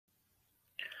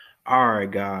All right,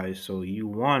 guys. So you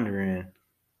wondering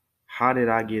how did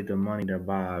I get the money to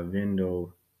buy a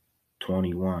Vendo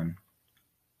 21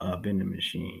 vending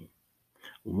machine?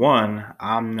 One,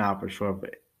 I'm not for sure,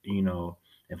 but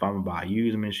if I'm gonna buy a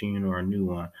used machine or a new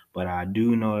one, but I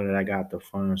do know that I got the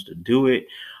funds to do it.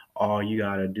 All you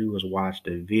gotta do is watch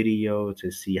the video to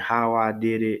see how I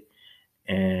did it,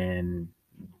 and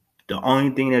the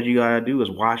only thing that you gotta do is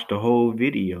watch the whole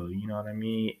video. You know what I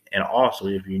mean? And also,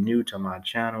 if you're new to my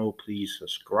channel, please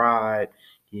subscribe.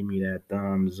 Give me that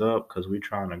thumbs up because we're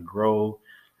trying to grow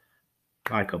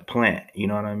like a plant. You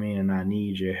know what I mean? And I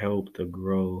need your help to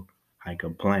grow like a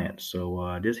plant.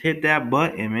 So just hit that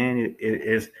button, man.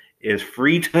 It's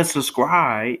free to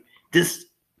subscribe. Just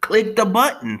click the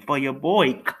button for your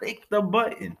boy. Click the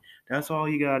button. That's all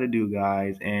you gotta do,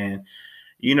 guys. And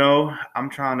I'm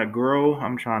trying to grow,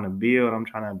 I'm trying to build, I'm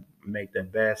trying to make the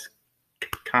best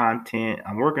content.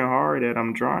 I'm working hard at it,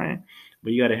 I'm trying,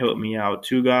 but you got to help me out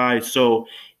too, guys. So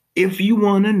if you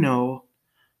want to know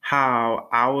how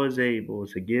I was able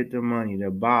to get the money to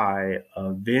buy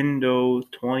a Vendo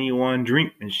 21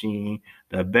 drink machine,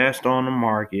 the best on the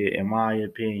market, in my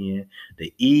opinion,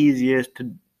 the easiest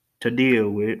to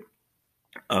deal with,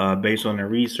 based on the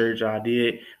research I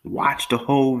did, watch the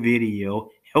whole video,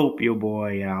 help your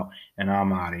boy out, and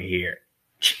I'm out of here.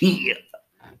 Cheers.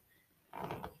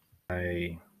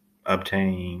 I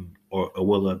obtain or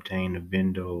will obtain the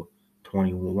Vendo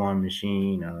 21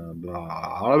 machine,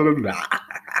 blah, blah, blah.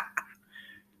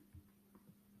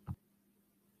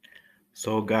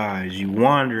 So, guys, you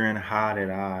wondering how did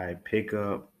I pick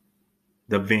up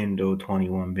the Vendo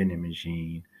 21 vending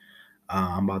machine?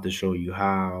 I'm about to show you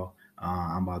how.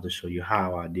 I'm about to show you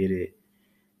how I did it.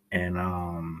 And,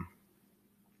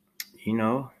 you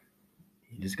know,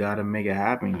 you just gotta make it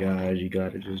happen, guys. You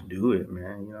gotta just do it,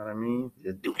 man. You know what I mean?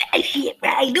 Just do that shit,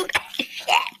 man. Do that shit.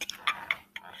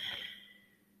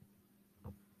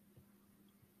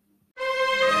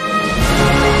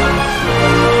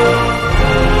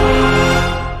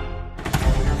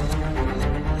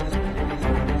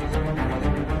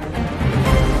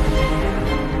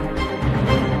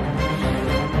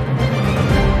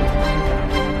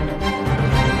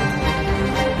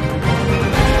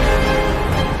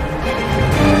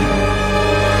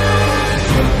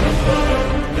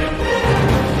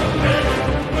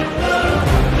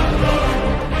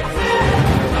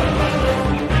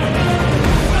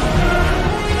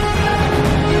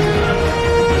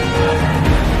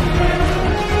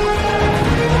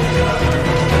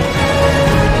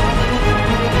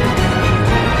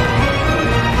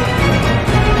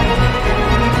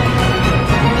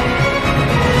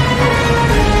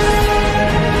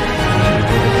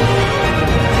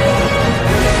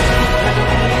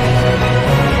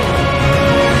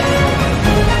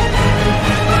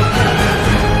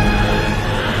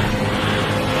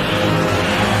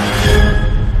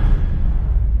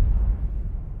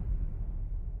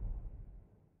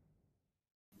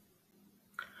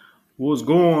 What's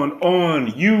going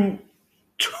on, YouTube?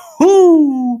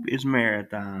 It's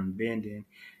Marathon Bending,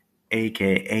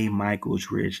 aka Michael's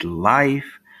Rich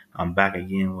Life. I'm back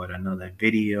again with another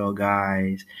video,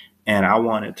 guys. And I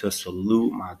wanted to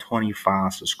salute my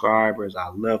 25 subscribers. I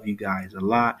love you guys a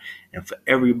lot. And for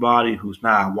everybody who's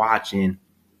not watching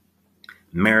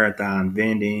Marathon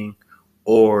Vending,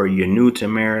 or you're new to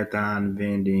Marathon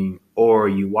Vending, or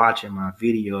you watching my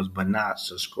videos but not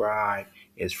subscribed,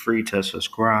 it's free to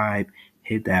subscribe.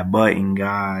 Hit that button,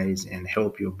 guys, and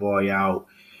help your boy out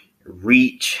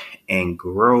reach and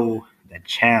grow the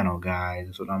channel, guys.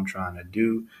 That's what I'm trying to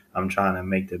do. I'm trying to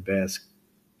make the best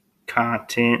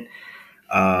content.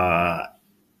 I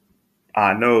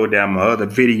know that my other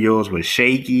videos were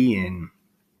shaky and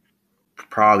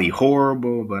probably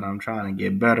horrible, but I'm trying to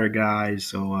get better, guys.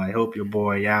 So I help your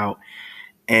boy out.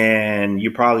 And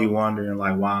you're probably wondering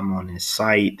like why I'm on this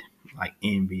site like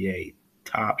NBA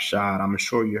Top Shot. I'm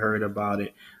sure you heard about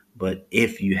it, but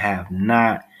if you have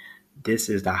not, this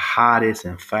is the hottest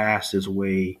and fastest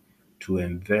way to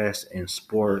invest in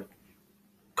sport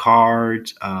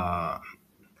cards.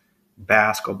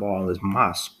 Basketball is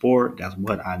my sport. That's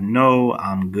what I know.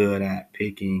 I'm good at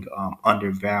picking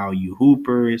undervalued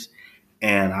hoopers,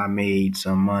 and I made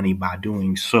some money by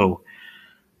doing so.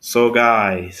 So,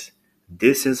 guys,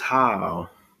 this is how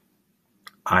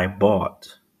I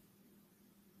bought,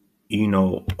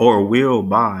 or will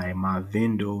buy my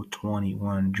Vendo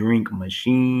 21 drink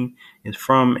machine. Is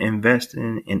from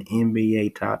investing in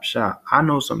NBA Top Shot. I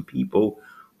know some people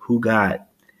who got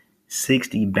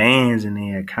 60 bands in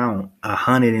their account,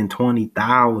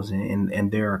 120,000 in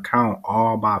their account,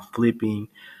 all by flipping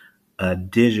a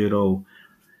digital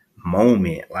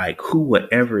moment. Like, who would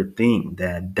ever think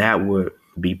that that would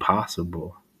be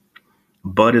possible?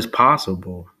 But it's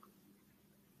possible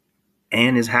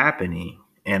and it's happening.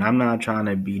 And I'm not trying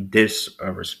to be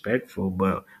disrespectful,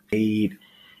 but and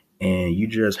you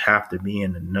just have to be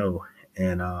in the know.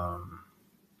 And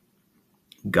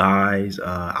guys,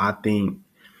 I think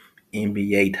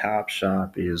NBA Top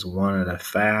Shop is one of the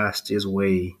fastest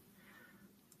way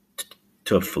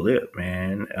to flip,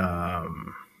 man.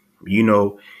 You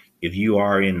know, if you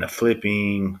are in the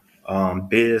flipping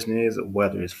business,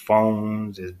 whether it's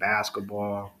phones, it's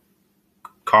basketball,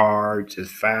 cards,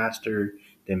 it's faster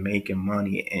than making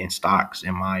money in stocks,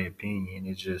 in my opinion.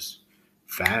 It's just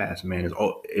fast, man.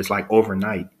 It's like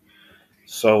overnight.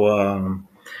 So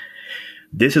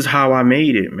this is how I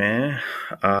made it, man.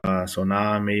 So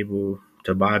now I'm able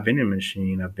to buy a vending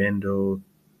machine, a Vendo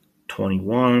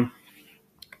 21,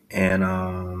 and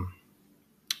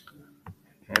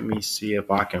let me see if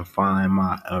I can find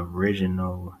my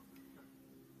original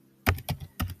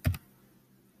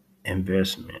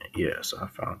investment. Yes, I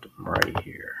found them right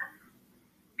here.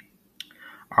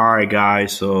 All right,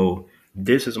 guys. So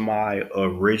this is my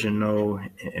original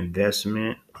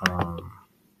investment.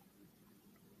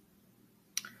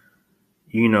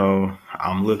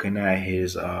 I'm looking at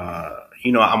his.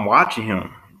 I'm watching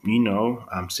him.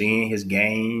 I'm seeing his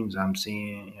games. I'm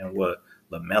seeing what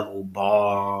LaMelo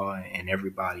Ball and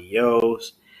everybody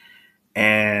else,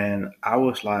 and I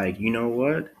was like, you know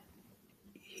what?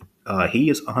 He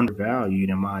is undervalued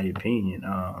in my opinion.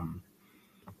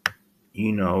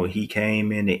 He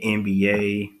came in the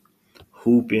NBA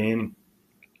hooping.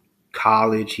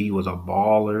 College, he was a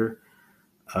baller.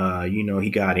 He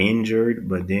got injured,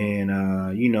 but then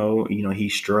he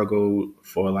struggled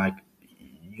for like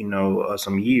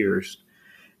some years,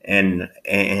 and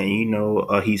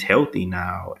he's healthy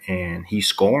now, and he's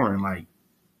scoring like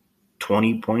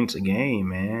 20 points a game,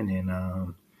 man,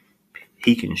 and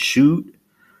he can shoot.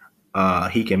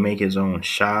 He can make his own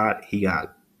shot. He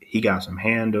got some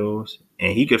handles,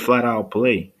 and he could flat out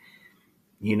play.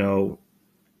 You know,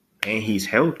 and he's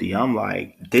healthy. I'm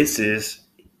like, this is,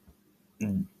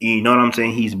 you know what I'm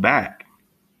saying? He's back,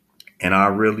 and I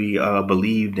really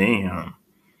believed in him,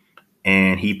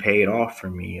 and he paid off for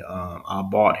me. I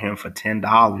bought him for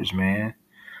 $10, man.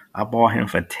 I bought him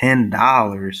for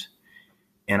 $10,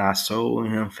 and I sold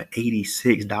him for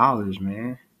 $86,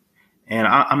 man. And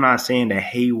I'm not saying that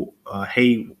Hay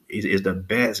is the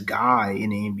best guy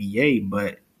in the NBA,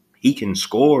 but he can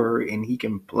score and he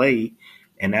can play.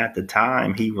 And at the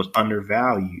time, he was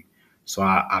undervalued, so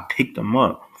I picked him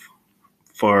up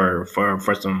for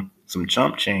some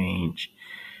chump change.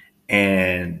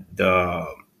 And the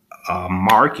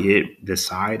market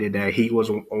decided that he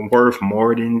was worth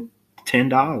more than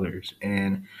 $10.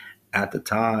 And at the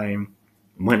time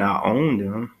when I owned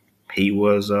him, he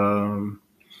was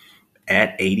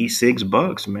at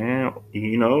 $86, man.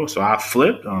 So I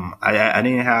flipped him. I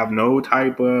didn't have no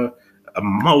type of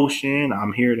emotion.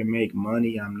 I'm here to make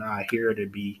money. I'm not here to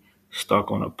be stuck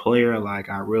on a player. Like,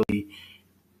 I really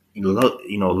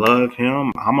love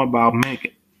him. I'm about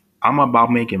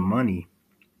making money.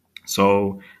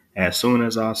 So as soon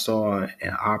as I saw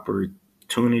an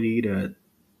opportunity to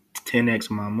 10x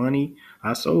my money,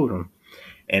 I sold him.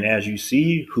 And as you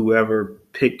see, whoever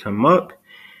picked him up,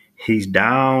 he's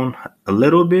down a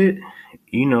little bit,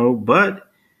 but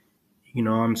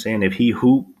what I'm saying, if he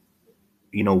hoop,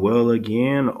 well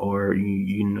again, or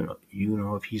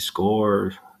if he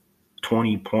scores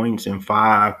 20 points in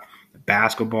 5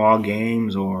 basketball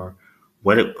games, or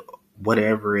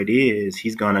whatever it is,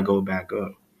 he's gonna go back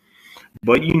up.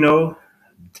 But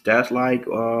that's like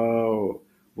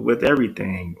with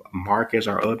everything. Markets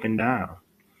are up and down.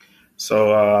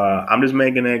 So I'm just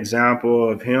making an example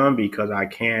of him because I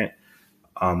can't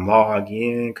log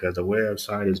in because the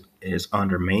website is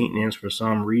under maintenance for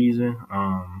some reason.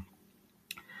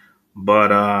 But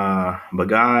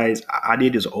guys, I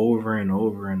did this over and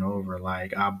over and over.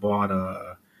 Like, I bought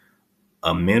a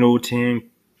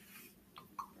Middleton,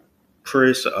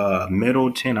 Chris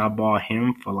Middleton. I bought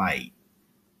him for like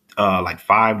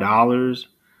 $5.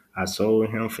 I sold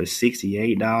him for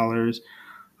 $68.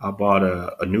 I bought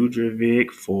a Nudravic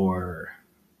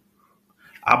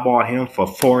I bought him for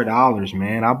 $4,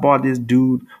 man. I bought this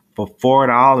dude for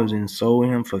 $4 and sold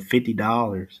him for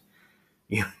 $50.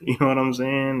 You know what I'm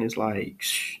saying? It's like,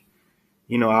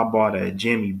 I bought a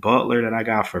Jimmy Butler that I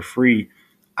got for free.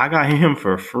 I got him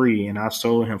for free, and I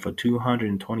sold him for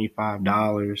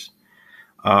 $225.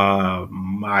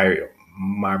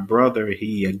 My brother,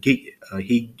 he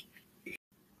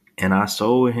and I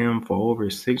sold him for over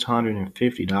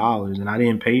 $650, and I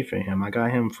didn't pay for him. I got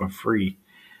him for free.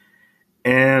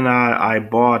 And I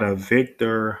bought a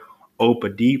Victor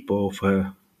Oladipo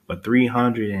for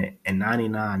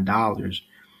 $399,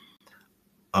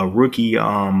 a rookie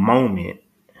moment.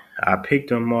 I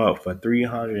picked him up for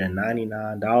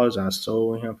 $399. I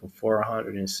sold him for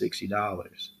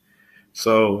 $460.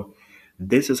 So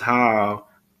this is how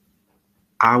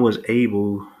I was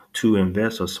able to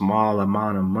invest a small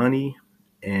amount of money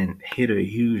and hit a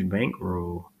huge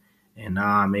bankroll. And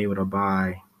now I'm able to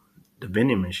buy the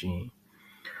vending machine.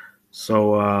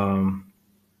 So,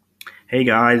 hey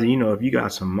guys, if you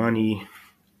got some money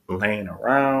laying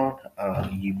around,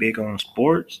 you big on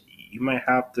sports, you might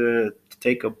have to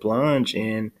take a plunge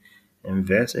in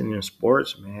investing in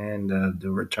sports, man. The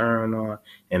return on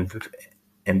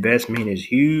investment is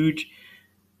huge.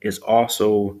 It's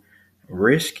also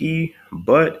risky,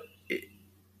 but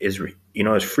it's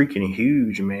it's freaking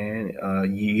huge, man.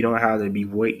 You don't have to be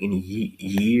waiting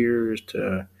years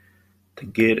to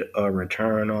get a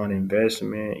return on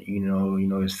investment.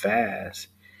 It's fast,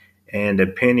 and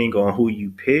depending on who you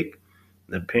pick,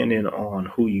 depending on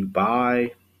who you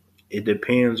buy, it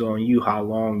depends on you how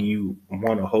long you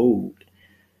want to hold.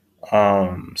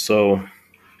 So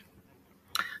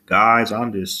guys,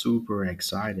 I'm just super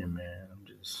excited, man. I'm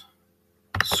just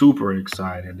super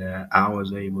excited that I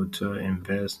was able to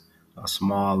invest a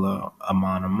smaller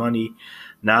amount of money.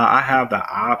 Now I have the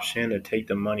option to take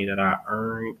the money that I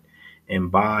earned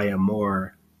and buy a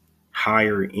more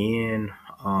higher end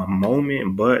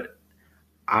moment, but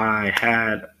I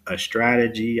had a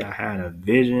strategy, I had a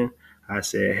vision. I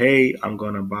said, hey, I'm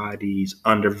going to buy these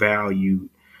undervalued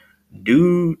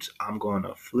dudes. I'm going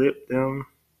to flip them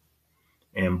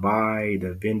and buy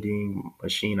the vending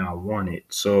machine I wanted.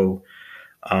 So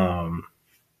um,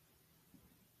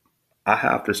 I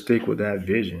have to stick with that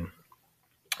vision.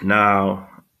 Now,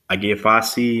 like if I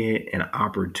see an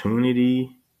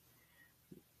opportunity,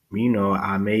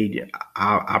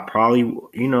 I probably,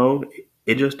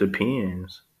 it just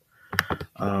depends.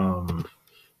 Um,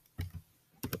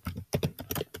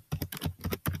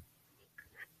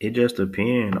 it just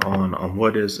depends on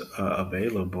what is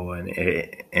available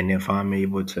and if I'm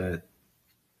able to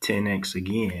 10x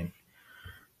again.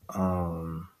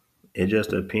 Um, it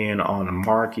just depends on the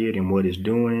market and what it's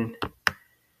doing,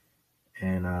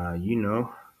 and I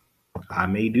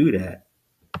may do that.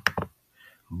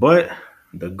 But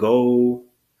the goal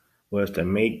was to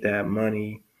make that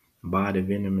money, buy the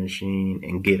vending machine,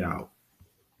 and get out.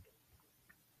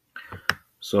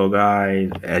 So, guys,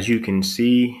 as you can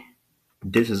see,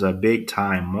 this is a big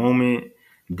time moment.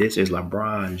 This is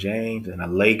LeBron James and the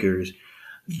Lakers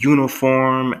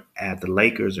uniform at the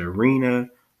Lakers arena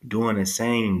doing the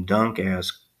same dunk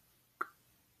as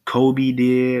Kobe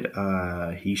did.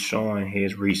 He's showing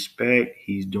his respect.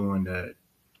 He's doing the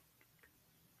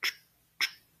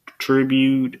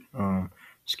tribute.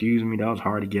 Excuse me, that was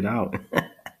hard to get out.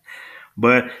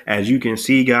 But as you can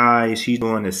see, guys, he's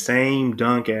doing the same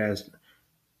dunk as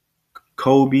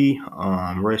Kobe.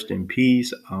 Rest in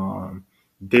peace.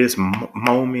 This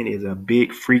moment is a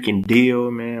big freaking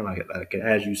deal, man. Like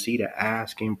as you see, the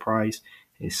asking price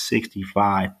is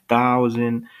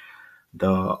 65,000. The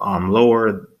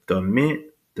lower the mint,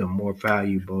 the more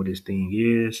valuable this thing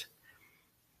is.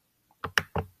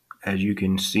 As you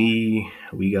can see,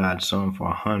 we got some for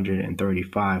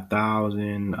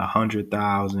 135,000,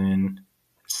 100,000,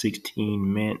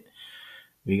 16 mint.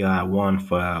 We got one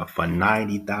for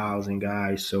 90,000,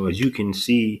 guys. So as you can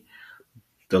see,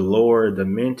 the lower the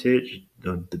mintage,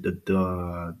 the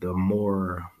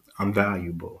more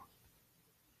unvaluable.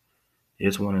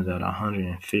 This one is at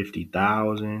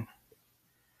 150,000,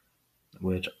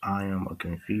 which I am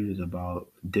confused about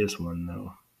this one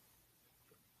though.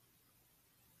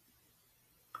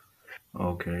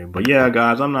 Okay, but yeah,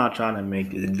 guys, I'm not trying to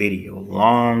make this video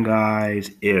long, guys.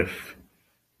 If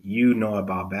you know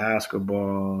about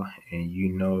basketball and you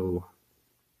know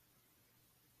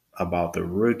about the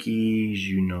rookies,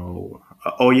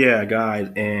 oh yeah, guys,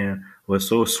 and what's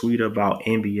so sweet about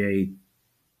NBA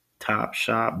Top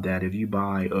Shop that if you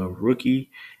buy a rookie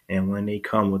and when they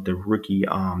come with the rookie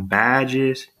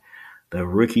badges, the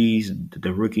rookies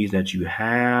that you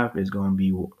have is gonna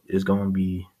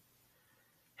be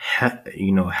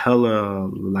hella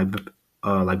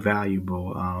like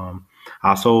valuable.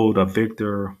 I sold a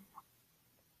Victor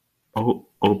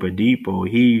Oladipo.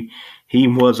 He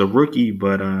was a rookie,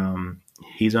 but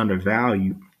he's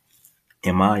undervalued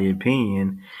in my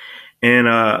opinion. And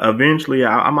eventually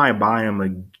I might buy him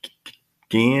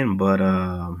again, but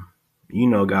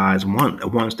guys,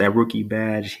 once that rookie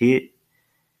badge hit,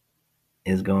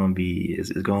 it's gonna be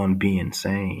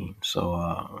insane.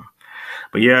 So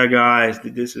but yeah, guys,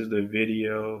 this is the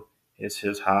video. It's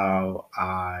just how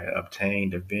I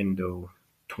obtained the Vendo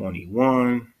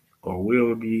 21, or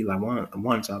will be. Like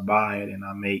once I buy it and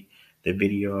I make the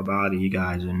video about it, you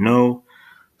guys will know.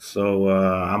 So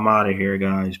I'm out of here,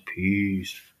 guys.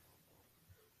 Peace.